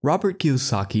Robert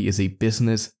Kiyosaki is a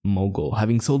business mogul,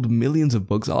 having sold millions of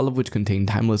books, all of which contain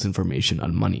timeless information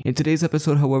on money. In today's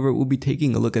episode, however, we'll be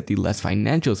taking a look at the less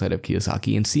financial side of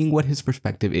Kiyosaki and seeing what his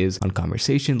perspective is on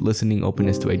conversation, listening,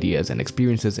 openness to ideas and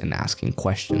experiences, and asking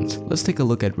questions. Let's take a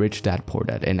look at Rich Dad Poor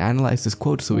Dad and analyze this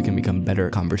quote so we can become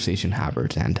better conversation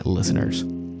havers and listeners.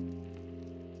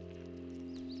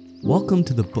 Welcome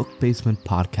to the Book Basement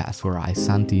Podcast, where I,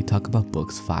 Santi, talk about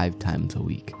books 5 times a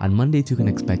week. On Mondays, you can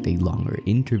expect a longer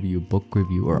interview, book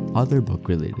review, or other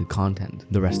book-related content.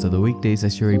 The rest of the weekdays, I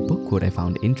share a book quote I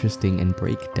found interesting and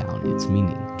break down its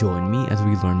meaning. Join me as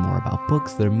we learn more about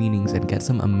books, their meanings, and get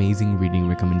some amazing reading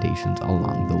recommendations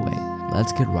along the way.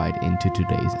 Let's get right into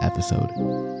today's episode.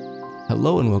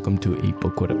 Hello and welcome to a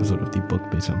book quote episode of the Book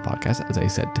Basement Podcast. As I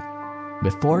said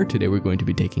before, today we're going to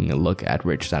be taking a look at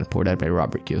Rich Dad Poor Dad by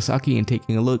Robert Kiyosaki and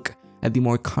taking a look at the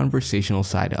more conversational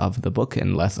side of the book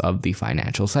and less of the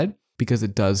financial side, because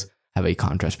it does have a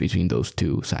contrast between those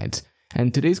two sides.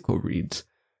 And today's quote reads,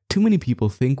 "Too many people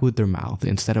think with their mouth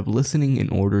instead of listening in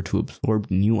order to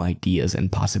absorb new ideas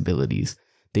and possibilities.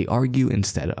 They argue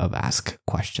instead of ask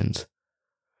questions."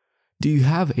 Do you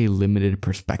have a limited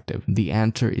perspective? The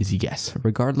answer is yes.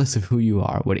 Regardless of who you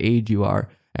are, what age you are,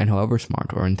 and however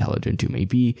smart or intelligent you may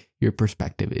be, your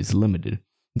perspective is limited.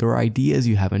 There are ideas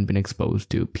you haven't been exposed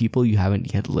to, people you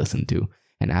haven't yet listened to,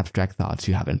 and abstract thoughts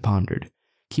you haven't pondered.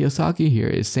 Kiyosaki here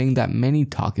is saying that many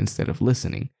talk instead of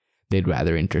listening. They'd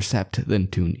rather intercept than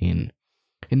tune in.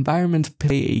 Environments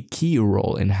play a key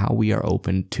role in how we are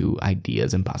open to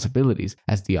ideas and possibilities,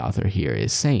 as the author here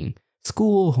is saying.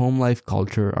 School, home life,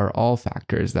 culture are all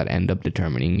factors that end up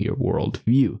determining your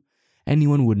worldview.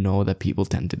 Anyone would know that people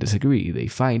tend to disagree. They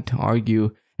fight,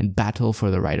 argue, and battle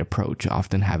for the right approach,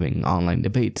 often having online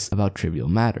debates about trivial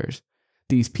matters.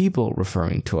 These people,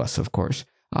 referring to us of course,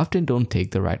 often don't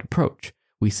take the right approach.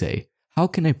 We say, "How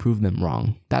can I prove them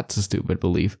wrong? That's a stupid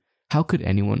belief. How could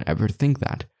anyone ever think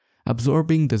that?"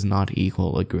 Absorbing does not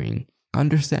equal agreeing.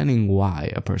 Understanding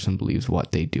why a person believes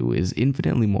what they do is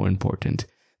infinitely more important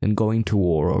than going to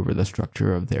war over the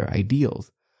structure of their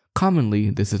ideals. Commonly,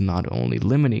 this is not only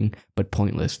limiting, but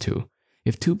pointless too.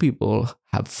 If two people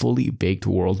have fully baked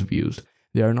worldviews,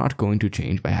 they are not going to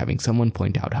change by having someone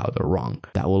point out how they're wrong.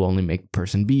 That will only make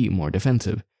person B more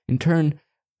defensive. In turn,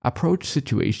 approach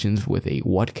situations with a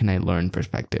 "what can I learn"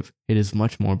 perspective. It is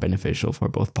much more beneficial for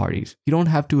both parties. You don't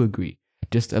have to agree,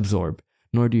 just absorb,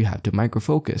 nor do you have to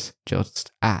microfocus,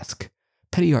 just ask.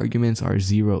 Petty arguments are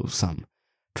zero-sum.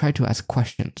 Try to ask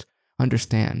questions,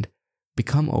 understand,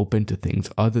 become open to things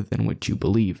other than what you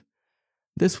believe.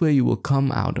 This way you will come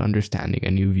out understanding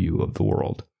a new view of the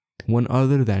world, one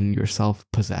other than your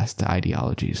self-possessed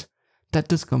ideologies. That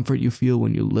discomfort you feel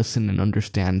when you listen and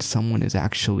understand someone is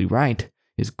actually right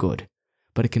is good,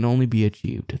 but it can only be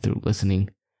achieved through listening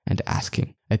and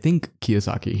asking. I think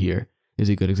Kiyosaki here is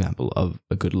a good example of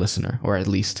a good listener, or at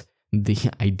least the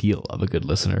ideal of a good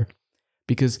listener,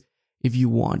 because if you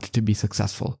want to be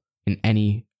successful in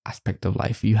any aspect of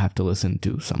life, you have to listen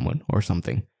to someone or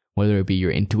something, whether it be your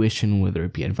intuition, whether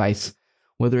it be advice,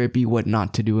 whether it be what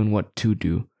not to do and what to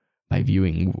do. By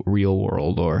viewing real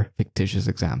world or fictitious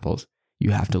examples, you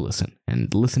have to listen,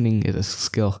 and listening is a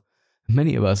skill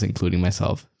many of us, including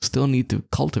myself, still need to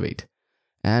cultivate.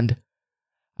 And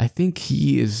I think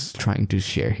he is trying to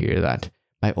share here that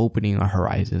by opening our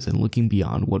horizons and looking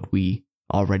beyond what we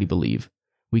already believe,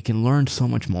 we can learn so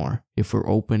much more if we're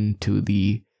open to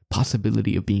the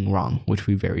possibility of being wrong, which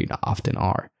we very often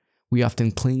are. We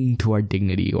often cling to our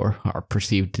dignity, or our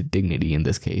perceived dignity in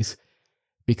this case,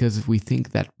 because we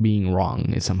think that being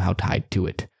wrong is somehow tied to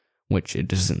it, which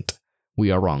it isn't.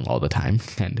 We are wrong all the time,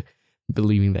 and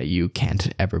believing that you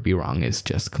can't ever be wrong is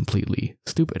just completely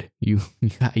stupid. You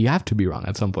have to be wrong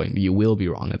at some point. You will be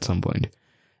wrong at some point.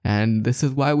 And this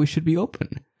is why we should be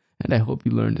open. And I hope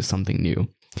you learned something new.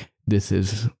 This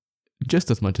is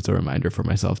just as much as a reminder for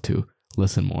myself to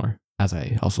listen more, as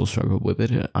I also struggle with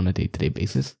it on a day-to-day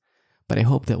basis. But I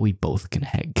hope that we both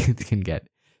can get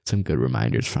some good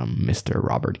reminders from Mr.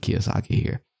 Robert Kiyosaki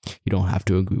here. You don't have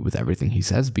to agree with everything he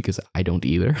says, because I don't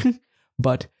either.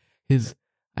 But his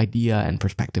idea and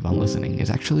perspective on listening is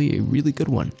actually a really good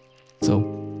one. So,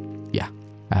 yeah,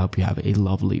 I hope you have a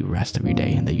lovely rest of your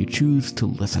day and that you choose to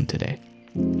listen today.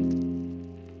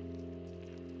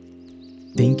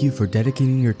 Thank you for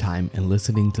dedicating your time and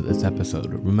listening to this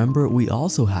episode. Remember, we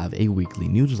also have a weekly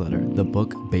newsletter, the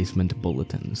Book Basement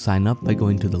Bulletin. Sign up by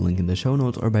going to the link in the show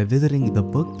notes or by visiting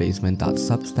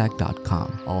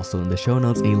thebookbasement.substack.com. Also in the show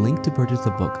notes, a link to purchase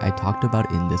the book I talked about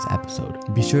in this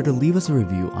episode. Be sure to leave us a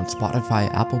review on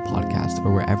Spotify, Apple Podcasts,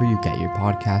 or wherever you get your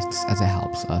podcasts, as it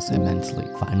helps us immensely.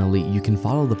 Finally, you can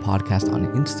follow the podcast on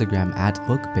Instagram at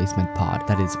bookbasementpod.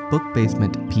 That is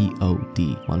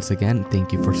bookbasementpod. Once again,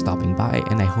 thank you for stopping by,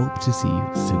 and I hope to see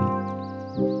you soon.